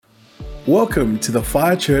Welcome to the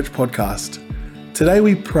Fire Church podcast. Today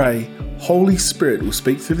we pray Holy Spirit will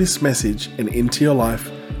speak through this message and into your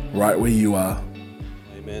life right where you are.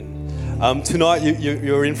 Amen. Tonight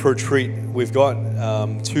you're in for a treat. We've got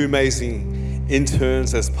two amazing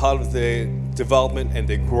interns as part of their development and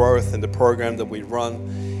their growth and the program that we run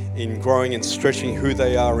in growing and stretching who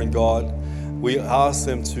they are in God. We asked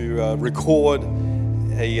them to record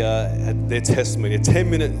their testimony, a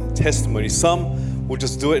 10-minute testimony. Some will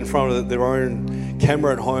just do it in front of their own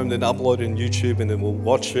camera at home, then upload it on YouTube, and then we'll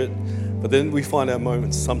watch it. But then we find our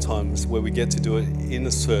moments sometimes where we get to do it in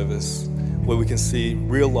the service, where we can see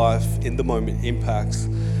real life in the moment impacts.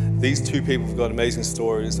 These two people have got amazing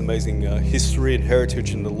stories, amazing history and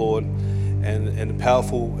heritage in the Lord, and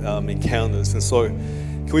powerful encounters. And so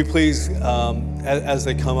can we please, as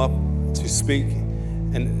they come up to speak,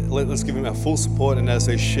 and let's give them our full support, and as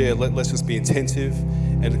they share, let's just be attentive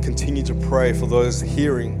and continue to pray for those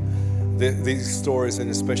hearing these stories,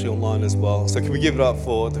 and especially online as well. So can we give it up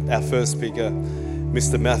for our first speaker,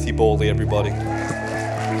 Mr. Matthew Bawley, everybody. How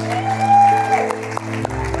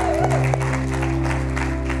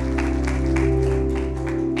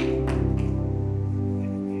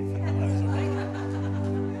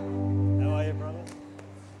are you, brother?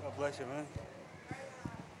 God bless you, man.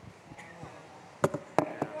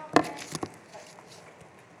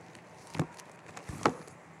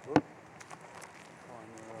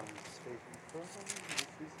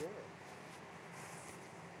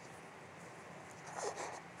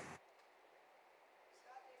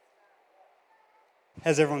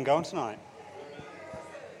 How's everyone going tonight?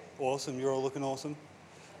 Awesome, you're all looking awesome.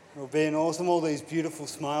 You're all being awesome, all these beautiful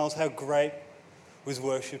smiles. How great was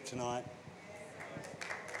worship tonight?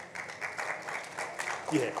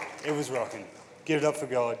 Yeah, it was rocking. Give it up for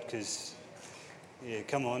God, because, yeah,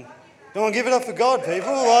 come on. Come on, give it up for God,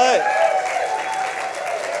 people.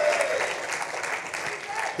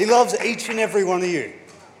 He loves each and every one of you.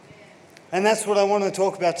 And that's what I want to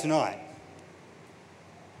talk about tonight.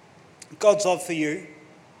 God's love for you,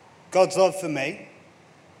 God's love for me,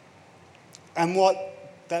 and what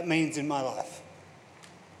that means in my life.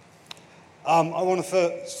 I want to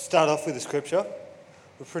first start off with a scripture.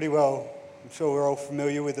 I'm sure we're all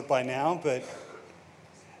familiar with it by now, but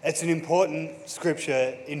it's an important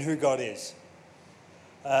scripture in who God is.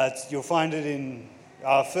 You'll find it in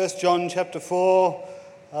 1 John chapter 4.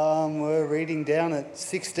 We're reading down at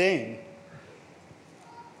 16.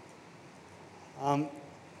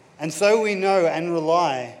 And so we know and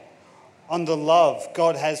rely on the love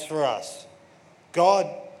God has for us. God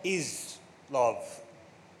is love.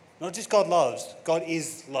 Not just God loves, God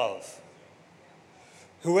is love.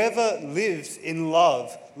 Whoever lives in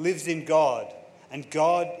love lives in God, and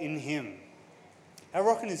God in him. How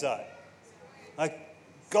rocking is that?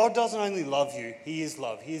 God doesn't only love you, he is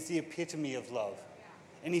love. He is the epitome of love.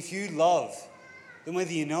 And if you love, then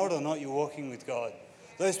whether you know it or not, you're walking with God.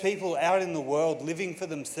 Those people out in the world living for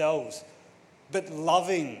themselves, but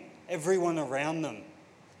loving everyone around them,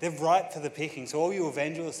 they're ripe for the picking. So all you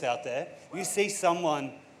evangelists out there, you see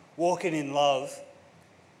someone walking in love,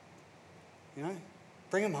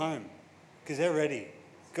 bring them home, because they're ready.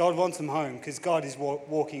 God wants them home, because God is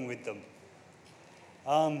walking with them.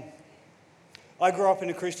 I grew up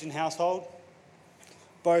in a Christian household.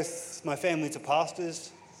 Both my families are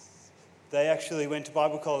pastors. They actually went to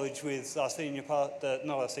Bible college with Alex.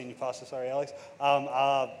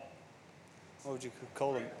 What would you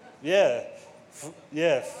call them? Yeah,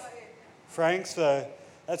 Frank. So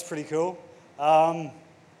that's pretty cool.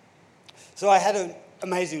 So I had an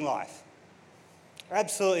amazing life,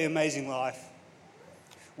 absolutely amazing life.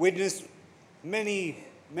 Witnessed many,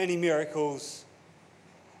 many miracles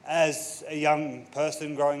as a young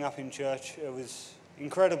person growing up in church. It was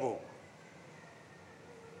incredible.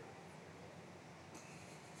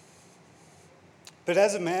 But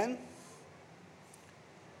as a man,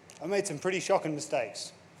 I made some pretty shocking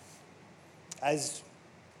mistakes. As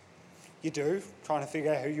you do, trying to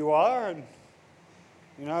figure out who you are. And,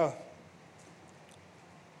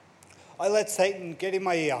 I let Satan get in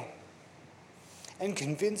my ear and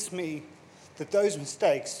convince me that those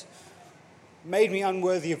mistakes made me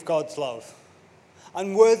unworthy of God's love,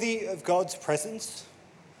 unworthy of God's presence,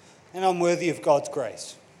 and unworthy of God's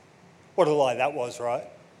grace. What a lie that was, right?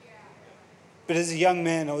 But as a young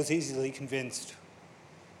man, I was easily convinced.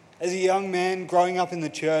 As a young man growing up in the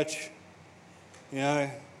church,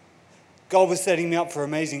 God was setting me up for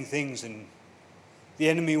amazing things, and the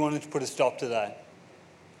enemy wanted to put a stop to that.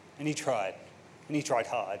 And he tried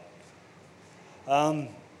hard. And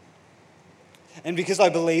because I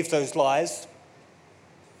believed those lies,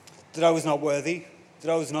 that I was not worthy,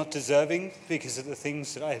 that I was not deserving because of the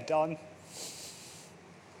things that I had done,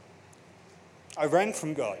 I ran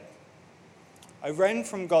from God. I ran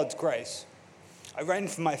from God's grace. I ran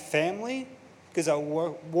from my family because I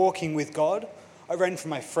was walking with God. I ran from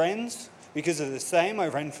my friends because of the same. I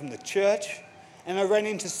ran from the church. And I ran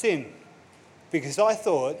into sin because I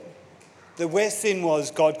thought that where sin was,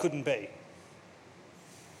 God couldn't be.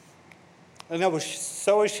 And I was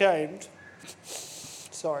so ashamed.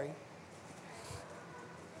 Sorry.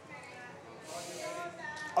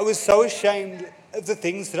 I was so ashamed of the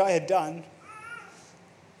things that I had done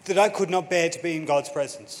that I could not bear to be in God's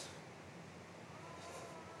presence.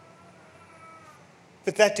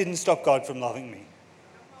 But that didn't stop God from loving me.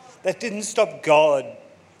 That didn't stop God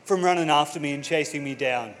from running after me and chasing me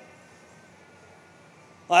down.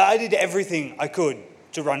 I did everything I could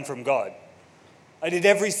to run from God. I did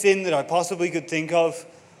every sin that I possibly could think of.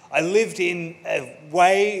 I lived in a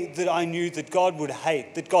way that I knew that God would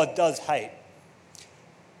hate, that God does hate.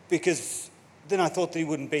 Because then I thought that he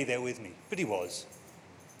wouldn't be there with me. But he was.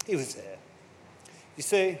 He was there. You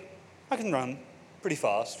see, I can run pretty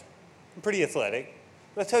fast. I'm pretty athletic.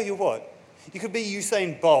 But I tell you what, you could be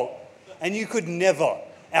Usain Bolt and you could never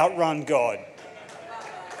outrun God.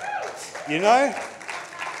 You know?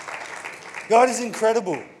 God is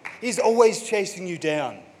incredible. He's always chasing you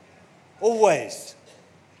down. Always.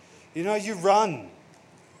 You know, you run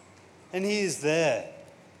and he is there.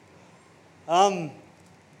 Let me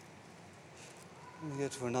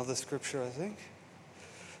get to another scripture, I think.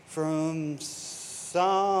 From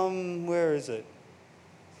Psalm, where is it?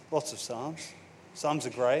 Lots of Psalms. Psalms are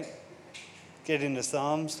great. Get into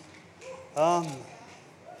Psalms. Where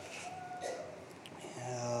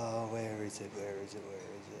is it?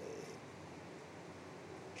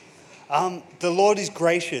 The Lord is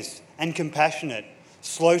gracious and compassionate,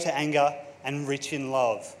 slow to anger and rich in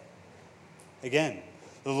love. Again,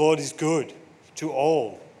 the Lord is good to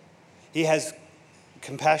all. He has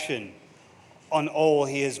compassion on all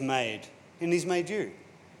he has made. And he's made you.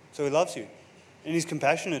 So he loves you. And he's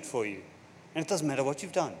compassionate for you. And it doesn't matter what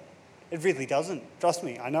you've done. It really doesn't. Trust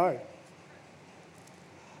me, I know.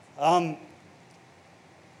 And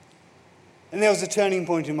there was a turning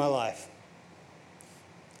point in my life.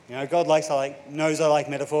 You know, God knows I like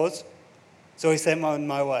metaphors. So he sent one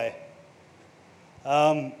my way.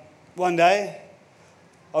 One day,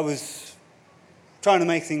 I was trying to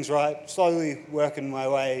make things right, slowly working my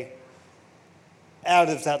way out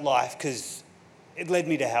of that life because it led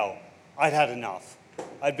me to hell. I'd had enough.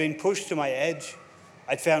 I'd been pushed to my edge.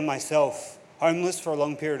 I'd found myself homeless for a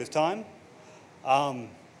long period of time,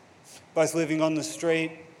 both living on the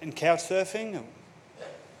street and couch surfing. It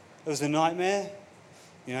was a nightmare.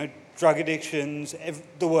 You know, drug addictions,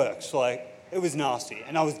 the works. It was nasty,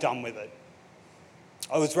 and I was done with it.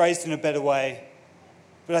 I was raised in a better way,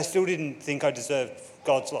 but I still didn't think I deserved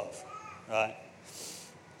God's love, right?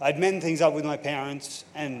 I'd mend things up with my parents,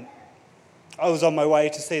 and I was on my way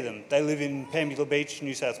to see them. They live in Pambula Beach,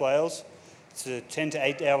 New South Wales. It's a 10 to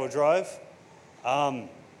 8 hour drive. And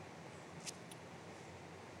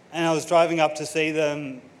I was driving up to see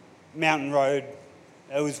them, mountain road.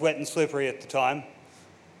 It was wet and slippery at the time.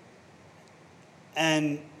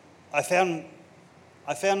 And I found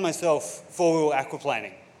myself four-wheel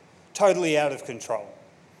aquaplaning, totally out of control.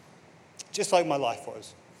 Just like my life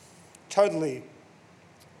was. Totally.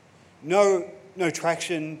 No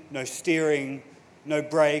traction, no steering, no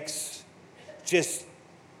brakes, just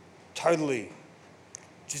totally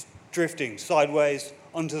just drifting sideways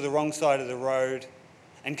onto the wrong side of the road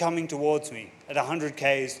and coming towards me at 100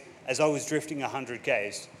 Ks as I was drifting 100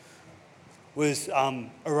 Ks was a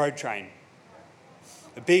road train.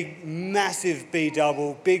 A big, massive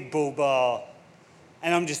B-double, big bull bar,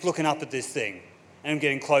 and I'm just looking up at this thing and I'm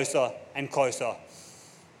getting closer and closer.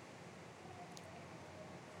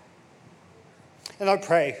 And I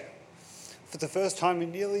pray for the first time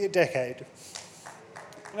in nearly a decade.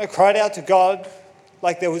 And I cried out to God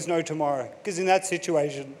like there was no tomorrow. Because in that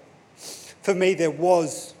situation, for me, there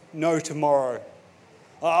was no tomorrow.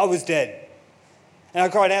 I was dead. And I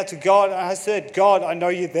cried out to God and I said, God, I know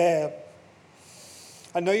you're there.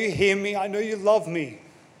 I know you hear me. I know you love me.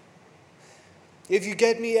 If you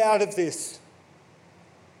get me out of this,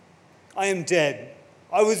 I am dead.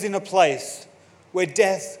 I was in a place where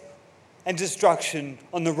death and destruction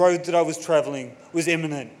on the road that I was traveling was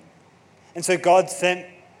imminent. And so God sent,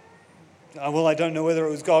 I don't know whether it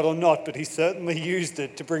was God or not, but he certainly used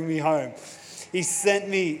it to bring me home. He sent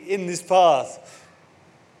me in this path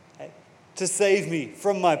to save me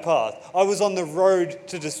from my path. I was on the road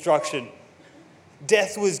to destruction.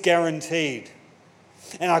 Death was guaranteed.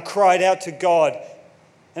 And I cried out to God.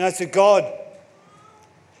 And I said, God,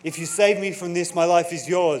 If you save me from this, my life is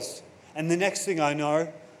yours. And the next thing I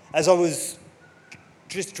know, as I was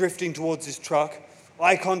just drifting towards this truck,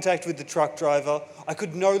 eye contact with the truck driver, I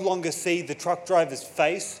could no longer see the truck driver's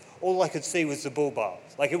face. All I could see was the bull bar.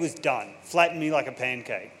 Like it was done. Flattened me like a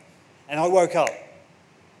pancake. And I woke up.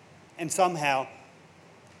 And somehow,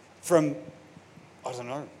 from,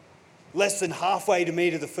 less than halfway to me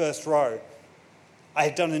to the first row, I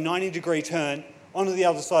had done a 90-degree turn onto the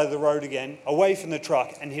other side of the road again, away from the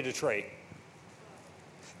truck, and hit a tree.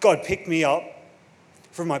 God picked me up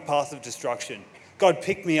from my path of destruction. God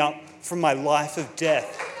picked me up from my life of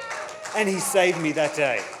death. And He saved me that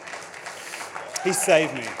day. He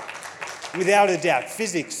saved me. Without a doubt.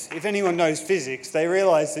 Physics, if anyone knows physics, they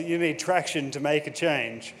realise that you need traction to make a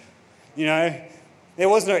change. You know, there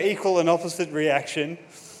was no equal and opposite reaction.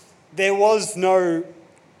 There was no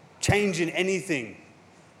change in anything.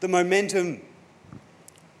 The momentum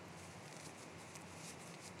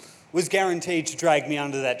was guaranteed to drag me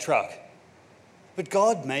under that truck. But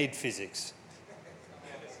God made physics.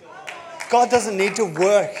 God doesn't need to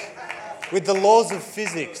work with the laws of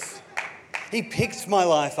physics. He picked my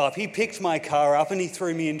life up, He picked my car up, and He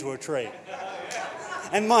threw me into a tree.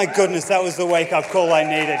 And my goodness, that was the wake-up call I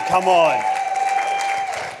needed. Come on.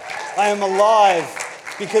 I am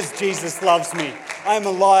alive because Jesus loves me. I am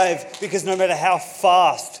alive because no matter how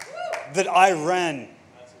fast that I ran,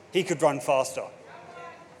 He could run faster.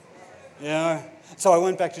 You know? So I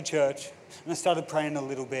went back to church and I started praying a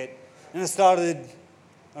little bit. And I started,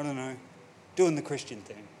 doing the Christian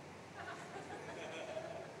thing.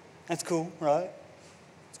 That's cool, right?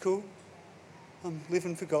 It's cool. I'm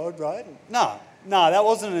living for God, right? No, that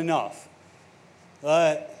wasn't enough.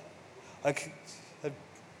 I've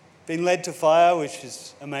been led to fire, which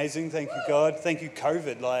is amazing. Thank you, God. Thank you,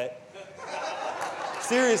 COVID.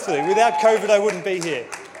 Seriously, without COVID, I wouldn't be here.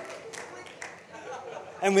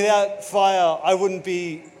 And without fire, I wouldn't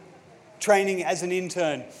be training as an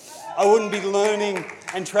intern. I wouldn't be learning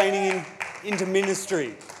and training into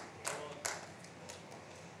ministry.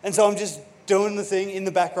 And so I'm just doing the thing in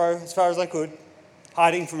the back row as far as I could,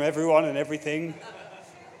 hiding from everyone and everything.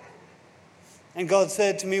 And God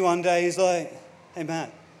said to me one day, He's like, "Hey,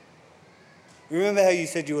 Matt, remember how you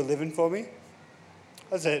said you were living for me?"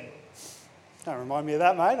 I said, "Don't remind me of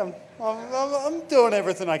that, mate. I'm doing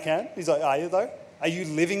everything I can." He's like, "Are you, though? Are you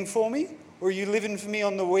living for me? Or are you living for me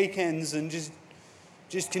on the weekends and just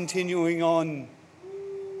continuing on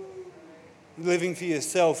living for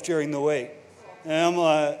yourself during the week?" And I'm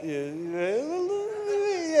like, yeah,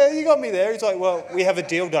 you got me there. He's like, "Well, we have a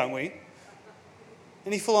deal, don't we?"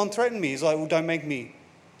 And he full on threatened me. He's like, "Well, don't make me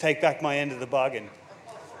take back my end of the bargain.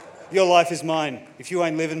 Your life is mine. If you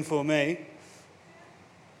ain't living for me,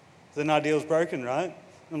 then our deal's broken, right?"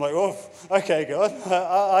 I'm like, "Oh, okay, God,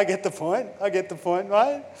 I get the point. I get the point,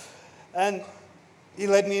 right?" And He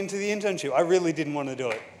led me into the internship. I really didn't want to do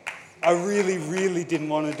it. I really, really didn't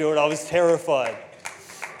want to do it. I was terrified.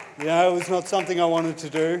 You know, it was not something I wanted to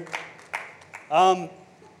do.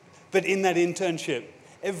 But in that internship,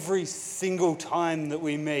 every single time that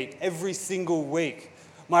we meet, every single week,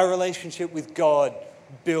 my relationship with God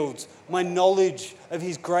builds. My knowledge of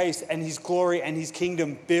His grace and His glory and His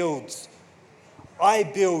kingdom builds. I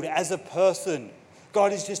build as a person.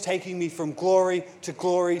 God is just taking me from glory to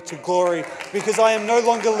glory to glory because I am no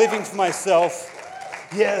longer living for myself.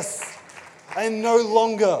 Yes, I am no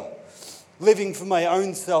longer living for my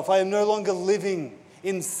own self. I am no longer living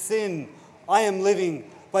in sin. I am living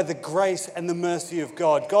by the grace and the mercy of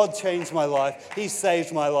God. God changed my life. He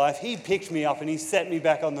saved my life. He picked me up and He set me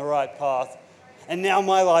back on the right path. And now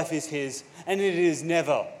my life is His, and it has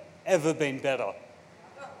never, ever been better.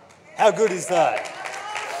 How good is that?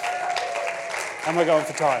 How am I going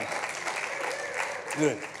for time?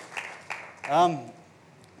 Good.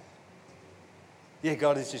 Yeah,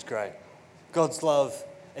 God is just great. God's love,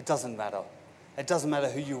 it doesn't matter. It doesn't matter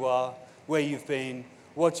who you are, where you've been,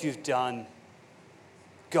 what you've done.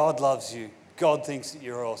 God loves you. God thinks that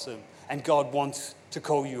you're awesome. And God wants to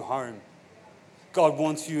call you home. God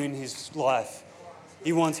wants you in His life.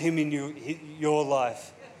 He wants Him in your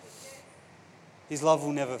life. His love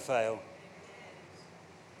will never fail.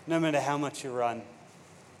 No matter how much you run,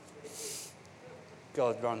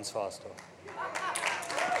 God runs faster.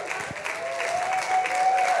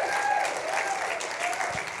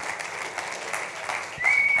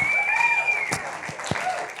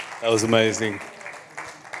 That was amazing.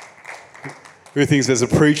 Who thinks there's a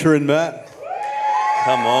preacher in Matt?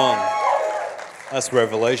 Come on. That's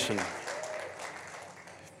revelation.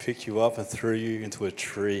 Picked you up and threw you into a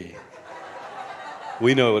tree.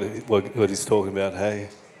 We know what he's talking about, hey?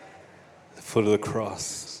 The foot of the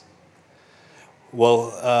cross.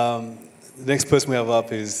 Well, the next person we have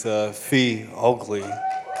up is Fee Ogley.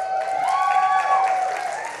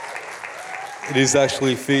 It is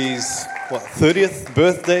actually Fee's 30th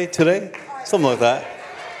birthday today? Something like that.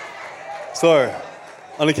 So,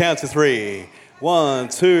 on the count to 3. 1,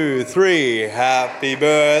 2, 3. Happy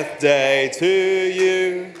birthday to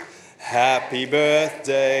you. Happy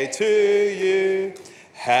birthday to you.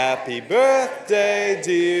 Happy birthday,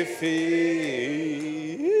 dear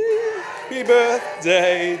Fee. Happy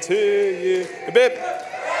birthday to you. Hip hip.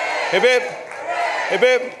 Hip hip. Hip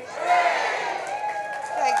hip.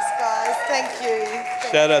 Thanks, guys. Thank you.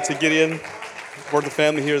 Shout out to Gideon. Brought the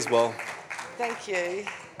family here as well. Thank you.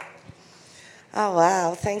 Oh,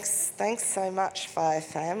 wow. Thanks so much, Fire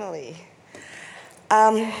Family.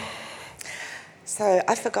 So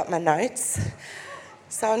I forgot my notes,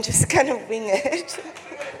 so I'm just going to wing it.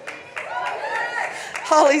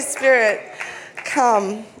 Holy Spirit,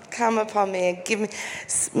 come upon me and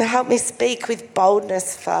help me speak with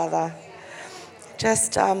boldness, Father.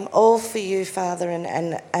 Just all for you, Father,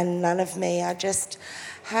 and none of me. I just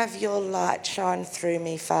have your light shine through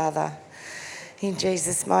me, Father. In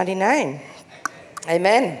Jesus' mighty name.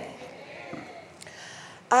 Amen.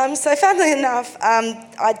 So funnily enough,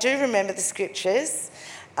 I do remember the scriptures,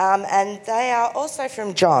 and they are also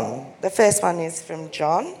from John. The first one is from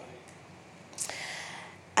John.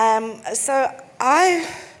 So I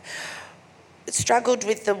struggled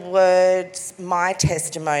with the words "my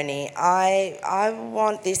testimony." I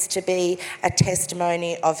want this to be a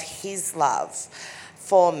testimony of His love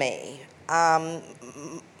for me.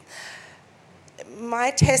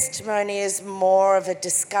 My testimony is more of a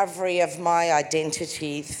discovery of my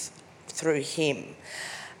identity through Him.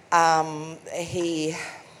 He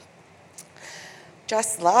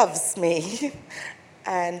just loves me.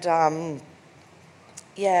 And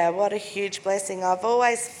yeah, what a huge blessing. I've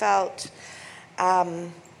always felt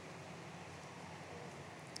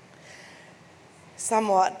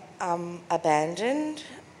somewhat abandoned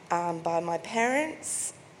by my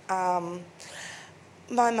parents.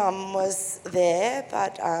 My mum was there,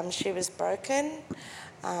 but she was broken,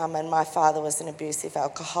 and my father was an abusive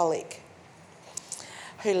alcoholic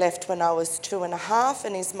who left when I was 2.5,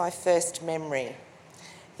 and is my first memory,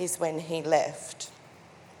 is when he left.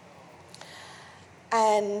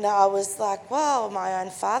 And I was like, wow, my own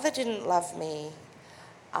father didn't love me.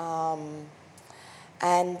 And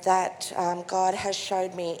that God has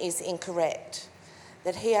showed me is incorrect,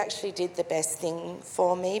 that He actually did the best thing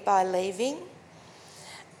for me by leaving.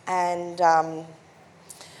 And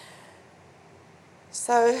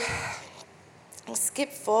so I'll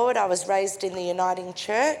skip forward. I was raised in the Uniting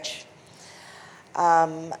Church.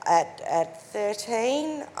 At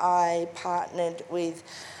 13, I partnered with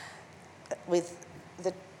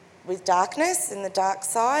darkness and the dark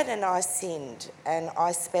side, and I sinned. And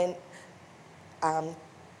I spent 10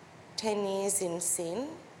 years in sin.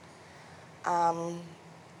 And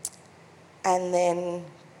then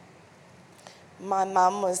my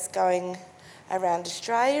mum was going around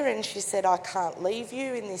Australia, and she said, I can't leave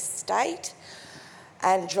you in this state,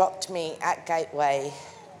 and dropped me at Gateway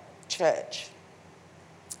Church.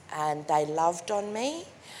 And they loved on me,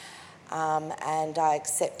 and I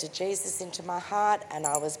accepted Jesus into my heart, and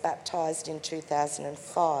I was baptised in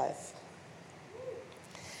 2005.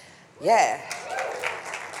 Yeah.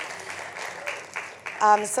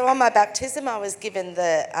 So on my baptism, I was given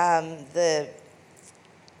the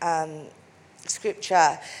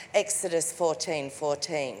scripture, Exodus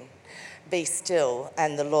 14:14. Be still,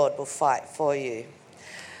 and the Lord will fight for you.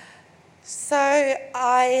 So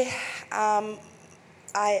I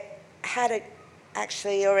had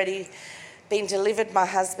actually already been delivered my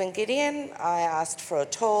husband Gideon. I asked for a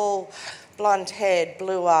tall, blonde-haired,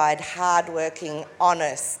 blue-eyed, hard-working,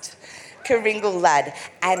 honest Karingal lad,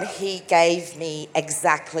 and he gave me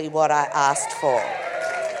exactly what I asked for.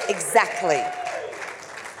 Exactly.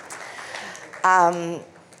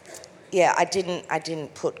 Yeah, I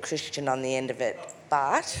didn't put Christian on the end of it,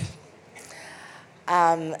 but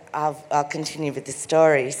I'll continue with the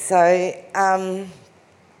story. So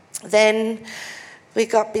then we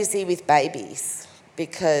got busy with babies,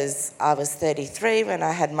 because I was 33 when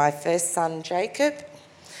I had my first son, Jacob.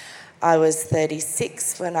 I was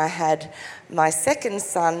 36 when I had my second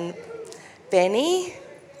son,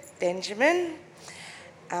 Benjamin.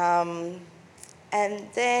 And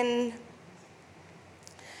then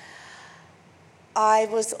I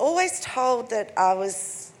was always told that I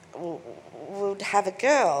would have a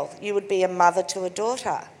girl. You would be a mother to a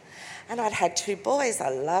daughter. And I'd had 2 boys. I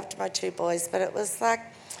loved my 2 boys, but it was like,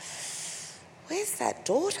 where's that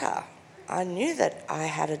daughter? I knew that I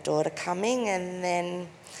had a daughter coming, and then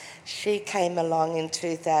She came along in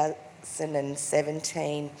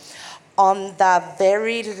 2017 on the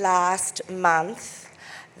very last month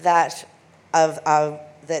that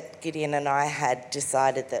Gideon and I had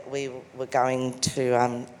decided that we were going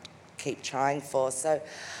to keep trying for. So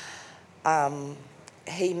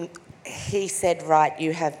he said, right,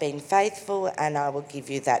 you have been faithful and I will give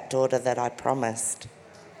you that daughter that I promised.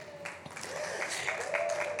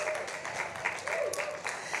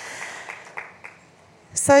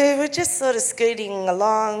 So we're just sort of scooting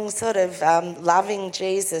along, sort of loving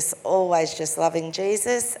Jesus, always just loving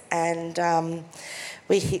Jesus, and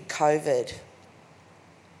we hit COVID.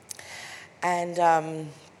 And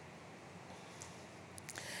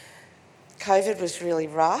COVID was really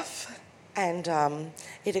rough, and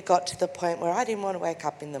it had got to the point where I didn't want to wake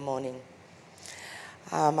up in the morning.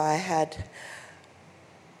 I had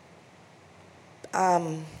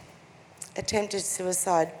attempted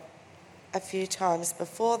suicide a few times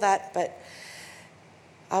before that, but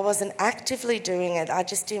I wasn't actively doing it. I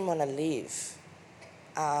just didn't want to live.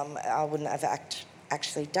 I wouldn't have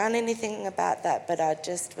actually done anything about that, but I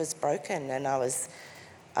just was broken and I was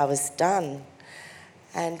done.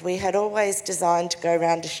 And we had always designed to go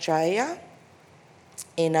around Australia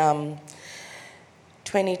in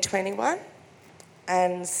 2021.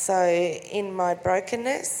 And so in my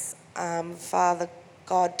brokenness, Father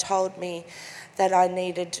God told me that I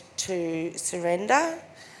needed to surrender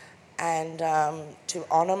and to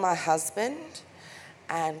honour my husband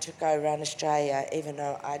and to go around Australia, even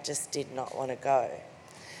though I just did not want to go.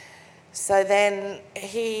 So then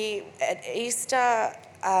at Easter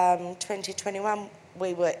 2021,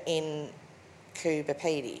 we were in Coober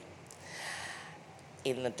Pedy,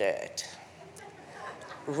 in the dirt.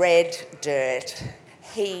 Red dirt,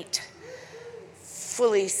 heat,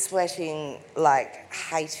 fully sweating, like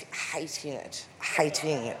hating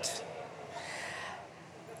it.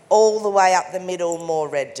 All the way up the middle, more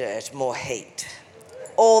red dirt, more heat.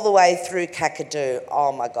 All the way through Kakadu,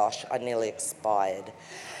 oh my gosh, I nearly expired.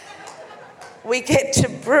 We get to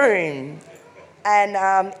Broome,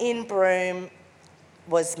 and in Broome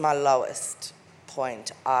was my lowest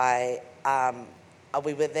point. We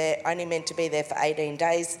were there, only meant to be there for 18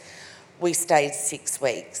 days. We stayed 6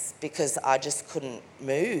 weeks because I just couldn't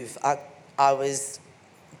move. I was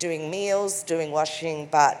doing meals, doing washing,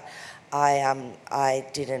 but I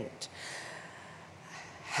didn't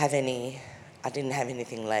have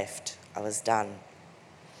anything left. I was done.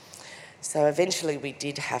 So eventually we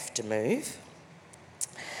did have to move.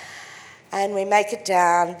 And we make it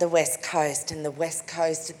down the west coast, and the west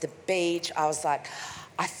coast at the beach, I was like,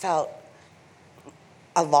 I felt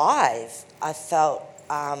alive. I felt,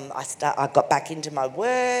 I got back into my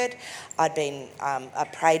word. I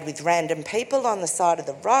prayed with random people on the side of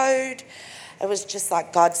the road. It was just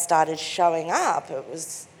like God started showing up. It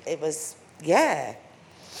was, yeah.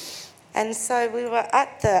 And so we were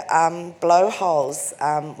at the Blowholes,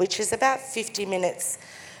 which is about 50 minutes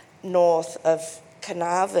north of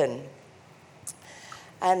Carnarvon.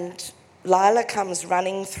 And Lila comes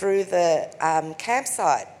running through the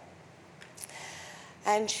campsite.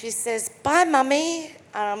 And she says, "Bye, Mummy."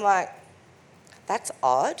 And I'm like, that's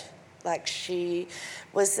odd. Like, she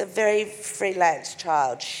was a very freelance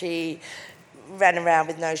child. She ran around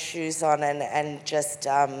with no shoes on and just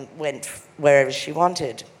went wherever she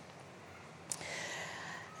wanted.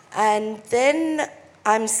 And then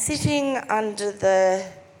I'm sitting under the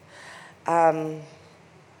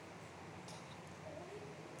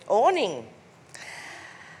awning,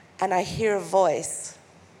 and I hear a voice.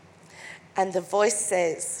 And the voice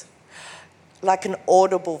says, like an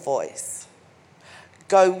audible voice,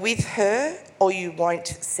 "Go with her or you won't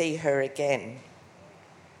see her again."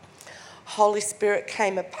 Holy Spirit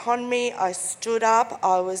came upon me. I stood up.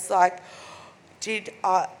 I was like,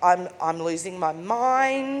 I'm losing my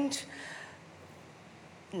mind.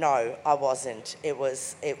 No, I wasn't. It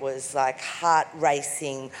was like heart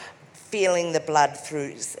racing, feeling the blood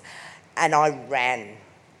through, and I ran,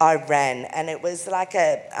 and it was like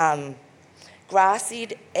a grassy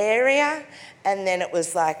area, and then it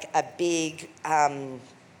was like a big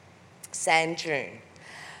sand dune.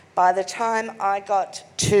 By the time I got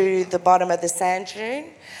to the bottom of the sand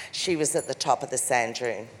dune, she was at the top of the sand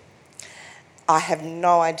dune. I have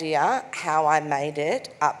no idea how I made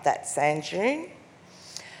it up that sand dune.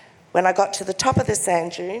 When I got to the top of the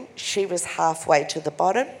sand dune, she was halfway to the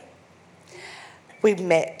bottom. We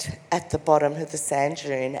met at the bottom of the sand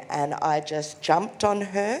dune, and I just jumped on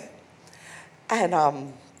her, and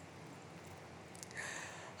I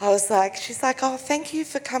was like, she's like, "Oh, thank you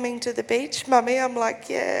for coming to the beach, Mummy." I'm like,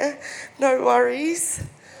 "Yeah, no worries."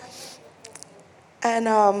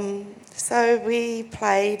 And so we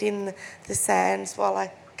played in the sands while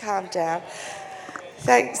I calmed down.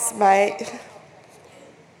 Thanks, mate.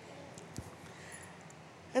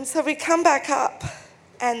 And so we come back up,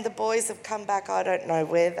 and the boys have come back. I don't know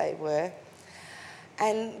where they were.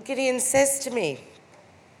 And Gideon says to me,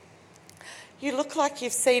 "You look like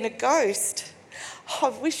you've seen a ghost." I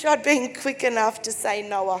wish I'd been quick enough to say,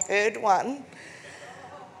 "No, I heard one."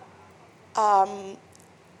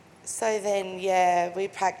 So then, we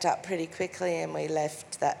packed up pretty quickly and we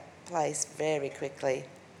left that place very quickly.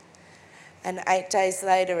 And 8 days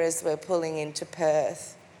later, as we're pulling into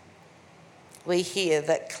Perth, we hear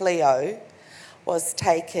that Cleo was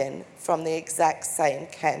taken from the exact same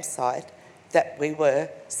campsite that we were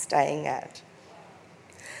staying at.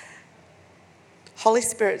 Holy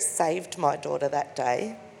Spirit saved my daughter that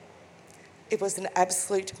day. It was an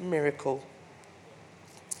absolute miracle.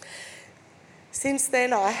 Since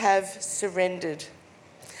then, I have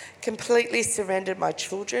completely surrendered my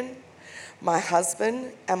children, my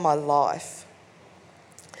husband, and my life.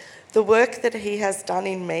 The work that he has done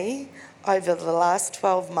in me over the last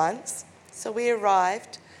 12 months. So we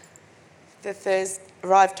arrived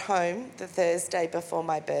home the Thursday before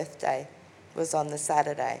my birthday, was on the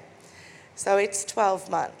Saturday. So it's 12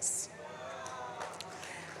 months.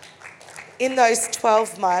 In those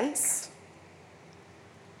 12 months,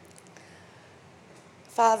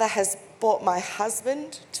 Father has brought my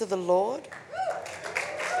husband to the Lord.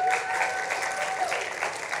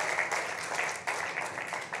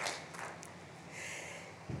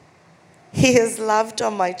 He has loved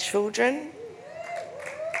on my children.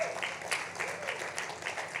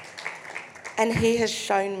 And he has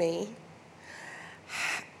shown me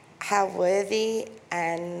how worthy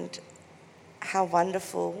and how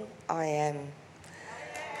wonderful I am.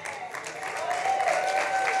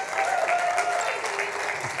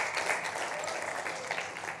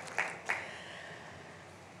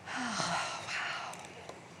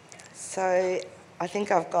 So I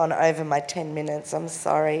think I've gone over my 10 minutes, I'm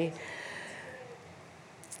sorry.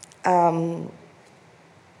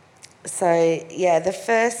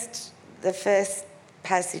 The first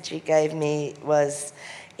passage he gave me was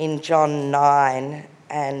in John 9,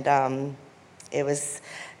 and it was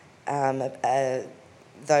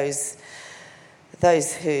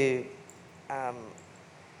those who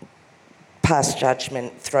pass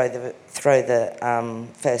judgment throw the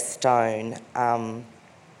first stone.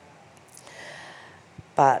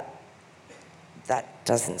 But that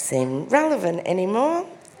doesn't seem relevant anymore.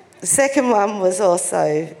 The second one was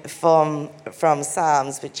also from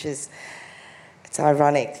Psalms, which is, it's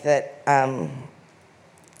ironic that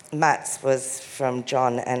Matt's was from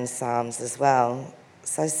John and Psalms as well.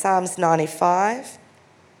 So Psalms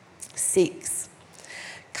 95:6.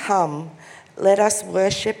 Come, let us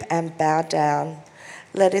worship and bow down.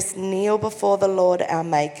 Let us kneel before the Lord our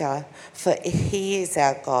Maker, for he is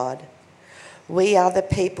our God. We are the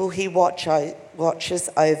people he watches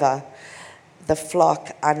over, the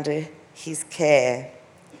flock under his care.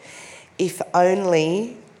 If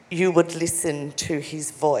only you would listen to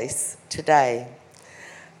his voice today.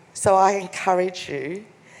 So I encourage you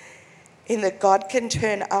in that God can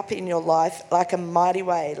turn up in your life like a mighty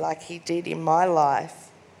way, like he did in my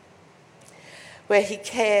life, where he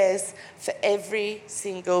cares for every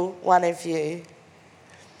single one of you.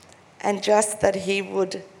 And just that he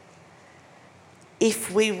would,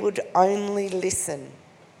 if we would only listen.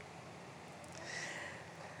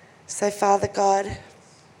 So Father God,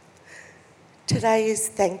 today is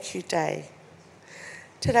thank you day.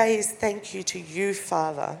 Today is thank you to you,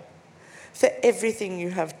 Father, for everything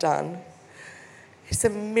you have done. It's a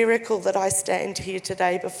miracle that I stand here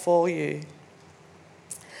today before you.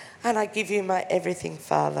 And I give you my everything,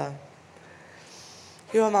 Father.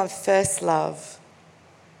 You are my first love.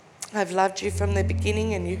 I've loved you from the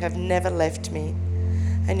beginning, and you have never left me,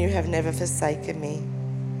 and you have never forsaken me.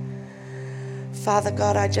 Father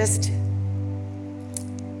God,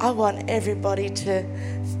 I want everybody to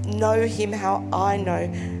know him how I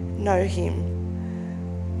know him.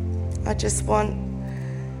 I just want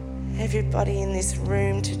everybody in this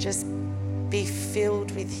room to just be filled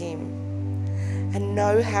with him and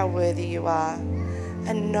know how worthy you are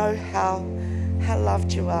and know how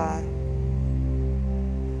loved you are.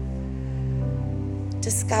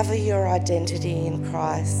 Discover your identity in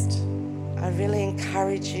Christ. I really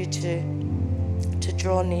encourage you to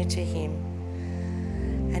draw near to him,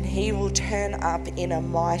 and he will turn up in a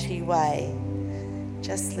mighty way.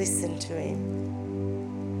 Just listen to him.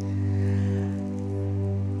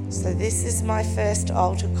 So this is my first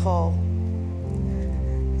altar call,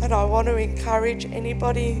 and I want to encourage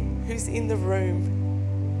anybody who's in the room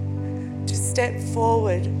to step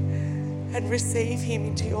forward and receive him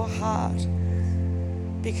into your heart,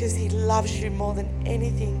 because he loves you more than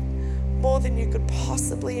anything, more than you could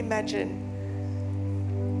possibly imagine.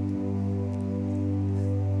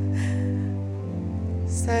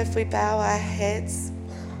 So if we bow our heads,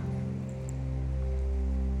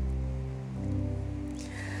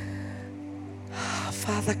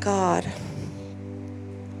 Father God,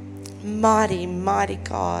 mighty, mighty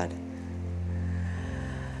God,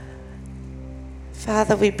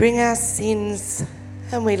 Father, we bring our sins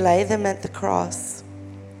and we lay them at the cross.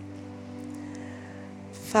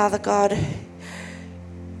 Father God,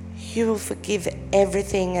 you will forgive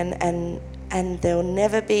everything, and there will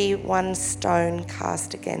never be one stone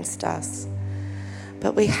cast against us.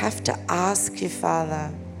 But we have to ask you,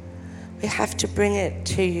 Father. We have to bring it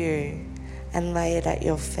to you and lay it at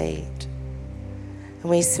your feet. And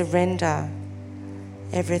we surrender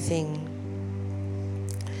everything.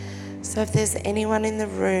 So if there's anyone in the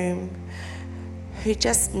room who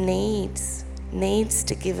just needs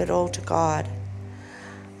to give it all to God,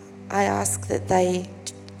 I ask that they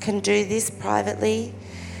can do this privately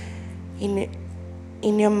in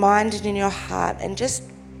your mind and in your heart, and just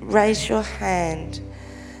raise your hand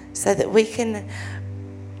so that we can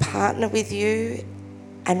partner with you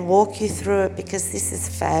and walk you through it, because this is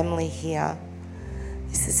family here.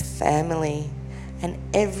 This is family, and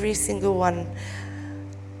every single one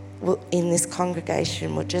in this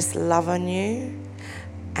congregation will just love on you,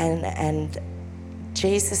 and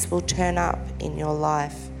Jesus will turn up in your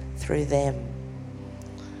life through them.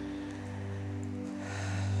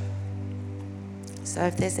 So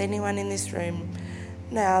if there's anyone in this room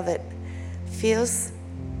now that feels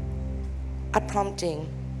a prompting,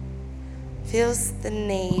 feels the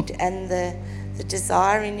need and the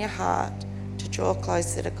desire in your heart to draw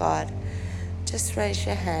closer to God, just raise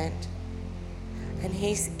your hand. And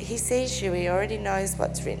he sees you. He already knows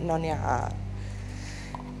what's written on your heart.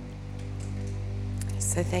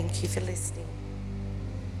 So thank you for listening.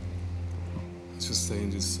 Just stay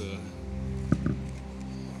in this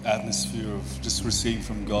atmosphere of just receiving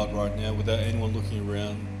from God right now without anyone looking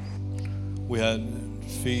around. We had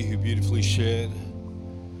Fee who beautifully shared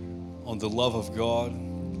on the love of God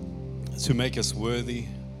to make us worthy,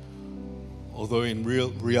 although in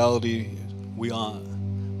reality we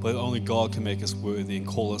aren't, but only God can make us worthy and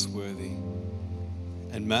call us worthy.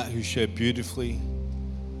 And Matt who shared beautifully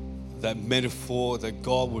that metaphor that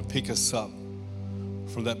God would pick us up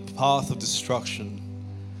from that path of destruction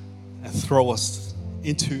and throw us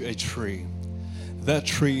into a tree. That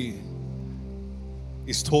tree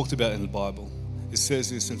is talked about in the Bible. It says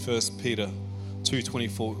this in 1 Peter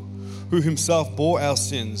 2:24, who himself bore our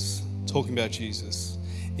sins, talking about Jesus,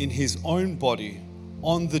 in his own body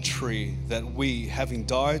on the tree, that we, having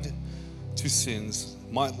died to sins,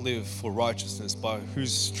 might live for righteousness, by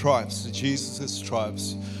whose stripes, Jesus'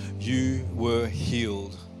 stripes, you were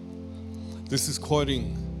healed. This is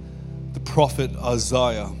quoting the prophet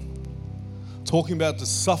Isaiah, talking about the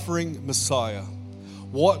suffering Messiah.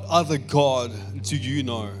 What other God do you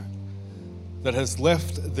know that has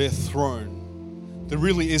left their throne? There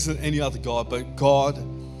really isn't any other God but God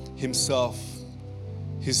himself,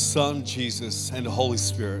 his Son Jesus, and the Holy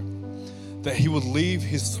Spirit, that he would leave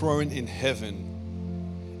his throne in heaven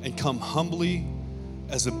and come humbly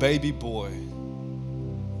as a baby boy,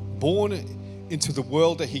 born into the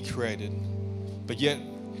world that he created, but yet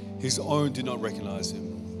his own did not recognize him.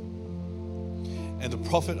 And the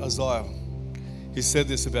prophet Isaiah, he said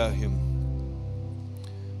this about him,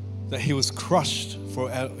 that he was crushed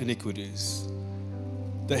for our iniquities,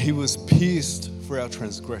 that he was pierced for our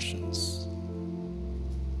transgressions,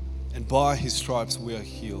 and by his stripes we are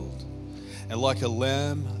healed. And like a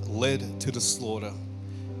lamb led to the slaughter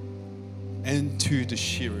and to the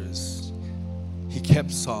shearers, he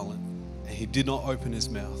kept silent and he did not open his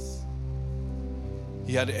mouth.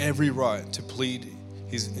 He had every right to plead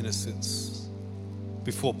his innocence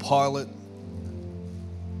before Pilate.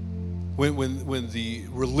 When the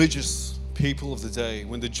religious people of the day,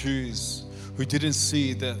 when the Jews who didn't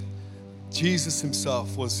see that Jesus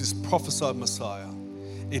himself was this prophesied Messiah,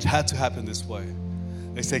 it had to happen this way.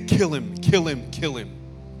 They said, kill him, kill him, kill him.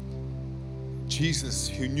 Jesus,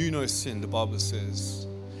 who knew no sin, the Bible says,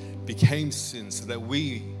 became sin so that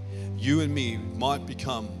we, you and me, might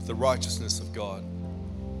become the righteousness of God.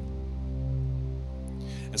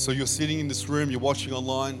 And so you're sitting in this room, you're watching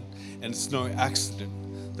online, and it's no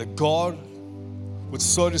accident that God would,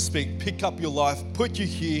 so to speak, pick up your life, put you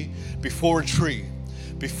here before a tree,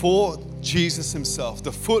 before Jesus himself,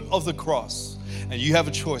 the foot of the cross, and you have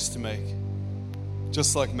a choice to make,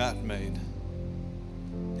 just like Matt made,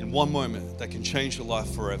 in one moment that can change your life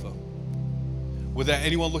forever. without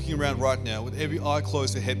anyone looking around right now, with every eye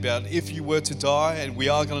closed and head bowed, if you were to die, and we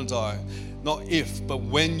are going to die, not if, but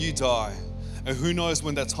when you die, and who knows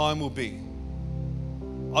when that time will be.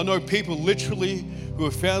 I know people literally who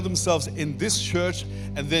have found themselves in this church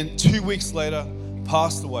and then 2 weeks later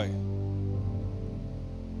passed away.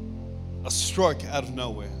 A stroke out of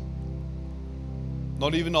nowhere.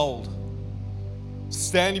 Not even old.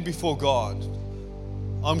 Standing before God.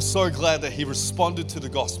 I'm so glad that he responded to the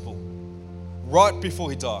gospel right before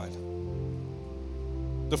he died.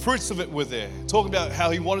 The fruits of it were there. Talking about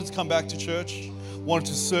how he wanted to come back to church, wanted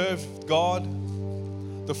to serve God.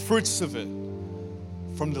 The fruits of it.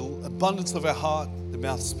 From the abundance of our heart, the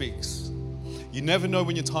mouth speaks. You never know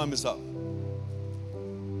when your time is up.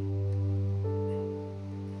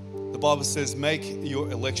 The Bible says, make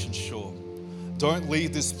your election sure. Don't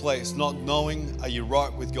leave this place not knowing, are you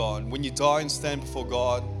right with God? When you die and stand before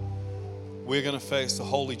God, we're going to face a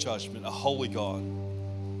holy judgment, a holy God.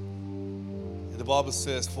 And the Bible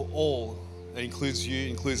says, for all, that includes you,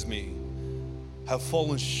 includes me, have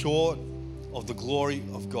fallen short of the glory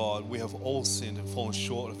of God. We have all sinned and fallen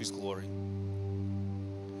short of his glory.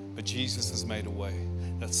 But Jesus has made a way.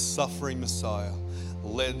 That suffering Messiah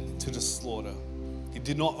led to the slaughter. He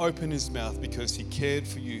did not open his mouth because he cared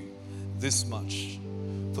for you this much.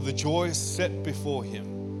 For the joy set before him,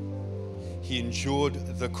 he endured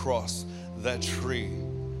the cross, that tree.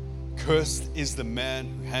 Cursed is the man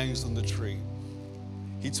who hangs on the tree.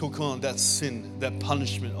 He took on that sin, that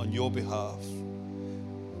punishment on your behalf.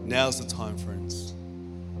 Now's the time, friends.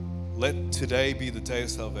 Let today be the day of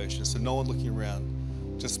salvation. So no one looking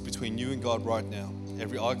around, just between you and God right now.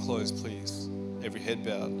 Every eye closed, please. Every head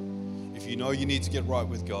bowed. If you know you need to get right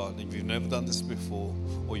with God, and if you've never done this before,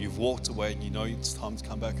 or you've walked away and you know it's time to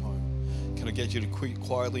come back home, can I get you to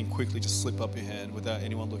quietly and quickly just slip up your hand without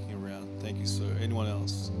anyone looking around? Thank you, sir. Anyone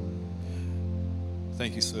else?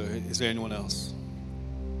 Thank you, sir. Is there anyone else?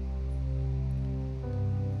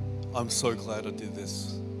 I'm so glad I did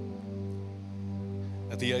this.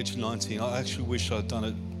 At the age of 19, I actually wish I'd done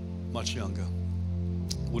it much younger.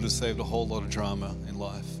 It would have saved a whole lot of drama in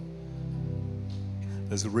life.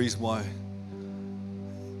 There's a reason why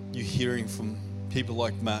you're hearing from people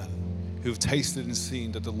like Matt, who've tasted and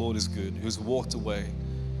seen that the Lord is good, who's walked away,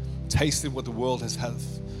 tasted what the world has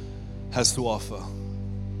to offer,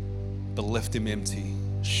 but left him empty,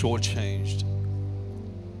 shortchanged.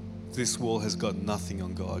 This world has got nothing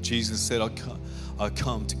on God. Jesus said, I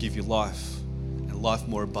come to give you life, and life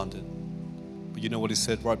more abundant. But you know what he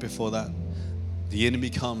said right before that? The enemy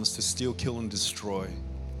comes to steal, kill, and destroy.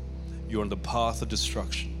 You're on the path of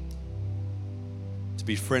destruction. To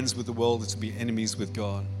be friends with the world is to be enemies with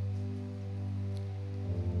God.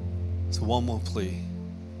 So one more plea.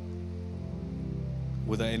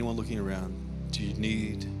 Without anyone looking around, do you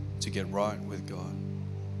need to get right with God?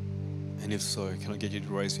 And if so, can I get you to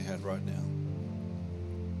raise your hand right now?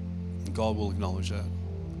 And God will acknowledge that.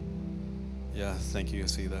 Yeah, thank you. I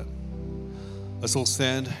see that. Let's all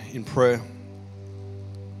stand in prayer.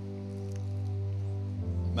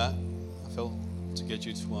 Matt, I felt to get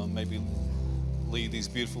you to maybe lead these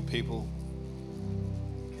beautiful people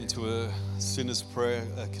into a sinner's prayer,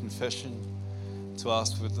 a confession, to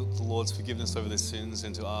ask for the Lord's forgiveness over their sins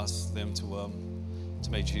and to ask them to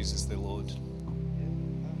make Jesus their Lord.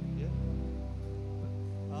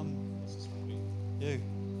 Yeah,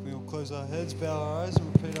 we all close our heads, bow our eyes, and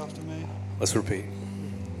repeat after me. Let's repeat.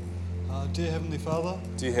 Dear Heavenly Father,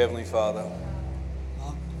 Dear Heavenly Father,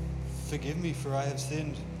 forgive me for I have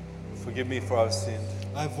sinned. forgive me for I've sinned.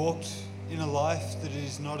 I have walked in a life that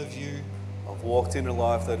is not of you, I've walked in a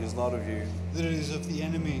life that is not of you. that it is of the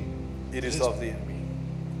enemy, It is of the enemy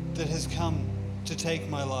that has come to take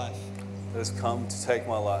my life. that has come to take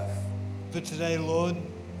my life. But today, Lord,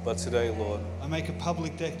 But today, Lord, I make a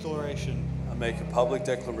public declaration I make a public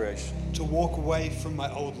declaration to walk away from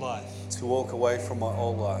my old life to walk away from my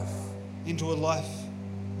old life into a life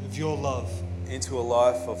of your love, into a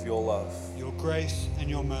life of your love, your grace and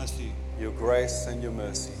your mercy. your grace and your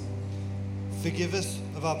mercy. Forgive us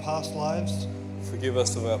of our past lives Forgive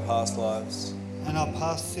us of our past lives and our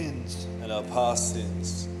past sins, and our past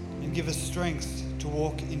sins, and give us strength to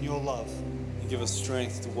walk in your love. and give us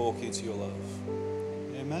strength to walk into your love.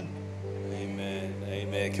 Amen. Amen.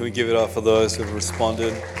 Amen. Can we give it up for those who have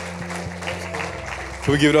responded?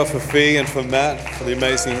 Can we give it up for Fee and for Matt for the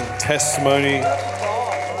amazing testimony?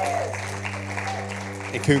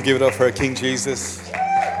 And can we give it up for our King Jesus?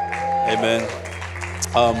 Amen.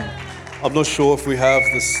 I'm not sure if we have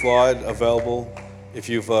the slide available. If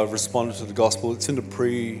you've responded to the gospel, it's in the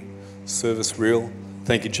pre-service reel.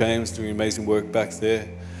 Thank you, James, doing amazing work back there.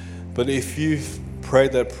 But if you've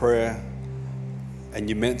prayed that prayer and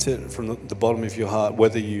you meant it from the bottom of your heart,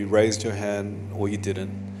 whether you raised your hand or you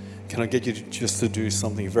didn't, can I get you just to do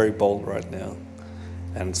something very bold right now?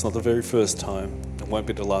 And it's not the very first time. It won't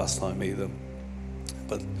be the last time either.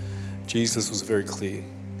 But Jesus was very clear.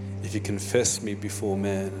 If you confess me before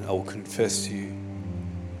man, I will confess you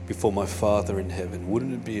before my Father in heaven.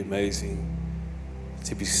 Wouldn't it be amazing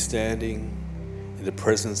to be standing in the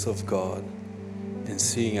presence of God and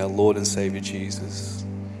seeing our Lord and Savior Jesus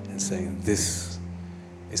and saying, this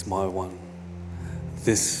is my one.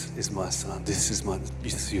 This is my son. This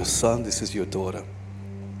is your son. This is your daughter.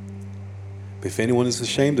 But if anyone is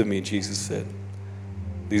ashamed of me, Jesus said,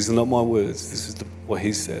 these are not my words. This is what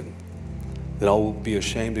he said, that I will be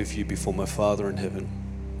ashamed of you before my Father in heaven.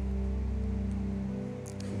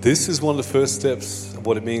 This is one of the first steps of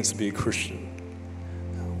what it means to be a Christian.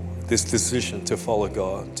 This decision to follow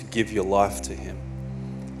God, to give your life to him.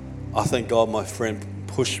 I thank God my friend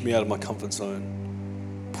pushed me out of my comfort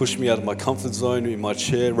zone. Pushed me out of my comfort zone in my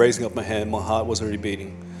chair, raising up my hand. My heart was already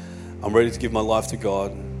beating. I'm ready to give my life to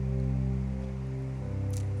God.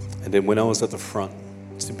 And then when I was at the front,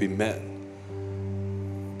 to be met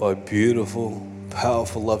by a beautiful,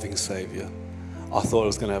 powerful, loving Savior, I thought I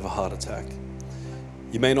was going to have a heart attack.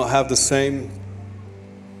 You may not have the same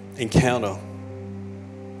encounter,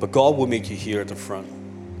 but God will meet you here at the front.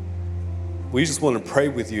 We just want to pray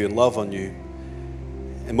with you and love on you,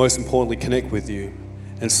 and most importantly, connect with you.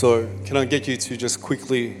 And so, can I get you to just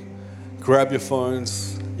quickly grab your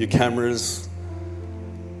phones, your cameras?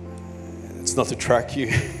 It's not to track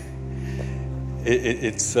you.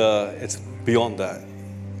 It's beyond that.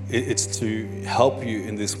 It's to help you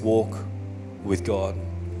in this walk with God.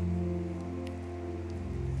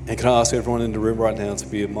 And can I ask everyone in the room right now to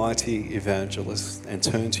be a mighty evangelist and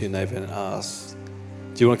turn to your neighbor and ask,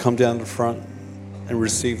 do you want to come down to the front and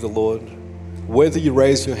receive the Lord? Whether you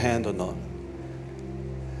raise your hand or not,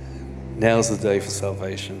 now's the day for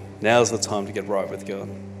salvation. Now's the time to get right with God.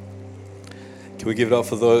 Can we give it up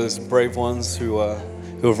for those brave ones who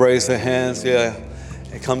have raised their hands? Yeah.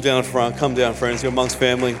 And come down front. Come down, friends. You're amongst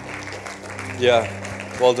family. Yeah.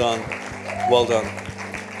 Well done. Well done.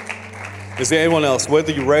 Is there anyone else,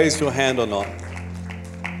 whether you raise your hand or not?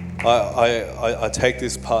 I take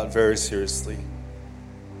this part very seriously.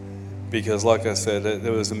 Because like I said,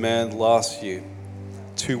 there was a man last year,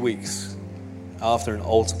 2 weeks after an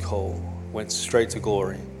altar call, went straight to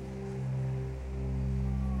glory.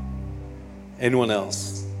 Anyone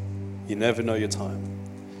else? You never know your time.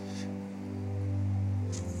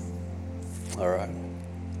 All right.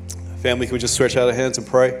 Family, can we just stretch out our hands and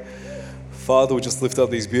pray? Father, we just lift up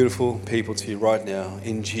these beautiful people to you right now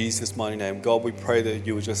in Jesus' mighty name. God, we pray that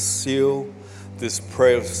you would just seal this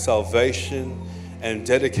prayer of salvation and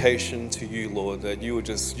dedication to you, Lord, that you would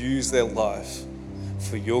just use their life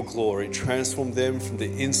for your glory, transform them from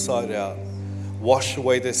the inside out, wash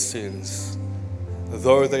away their sins.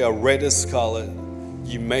 Though they are red as scarlet,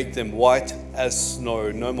 you make them white as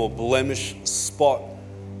snow. No more blemish, spot,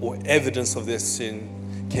 or evidence of their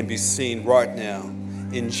sin can be seen right now.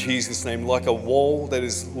 In Jesus' name, like a wall that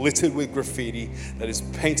is littered with graffiti, that is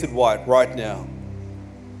painted white right now.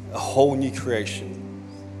 A whole new creation.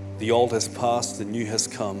 The old has passed, the new has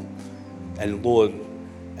come. And Lord,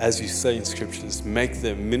 as you say in scriptures, make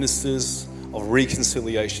them ministers of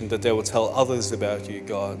reconciliation, that they will tell others about you,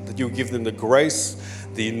 God. That you will give them the grace,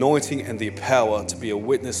 the anointing, and the power to be a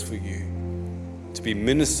witness for you. To be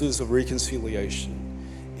ministers of reconciliation.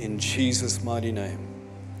 In Jesus' mighty name.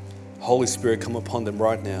 Holy Spirit, come upon them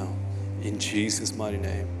right now. In Jesus' mighty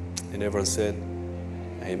name. And everyone said,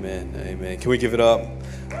 amen, amen. Can we give it up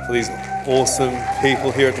for these awesome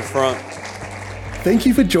people here at the front? Thank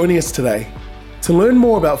you for joining us today. To learn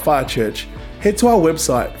more about Fire Church, head to our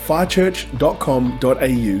website,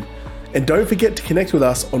 firechurch.com.au. And don't forget to connect with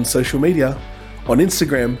us on social media, on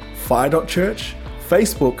Instagram, fire.church,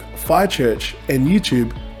 Facebook, Fire Church, and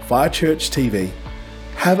YouTube, Fire Church TV.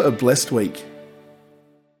 Have a blessed week.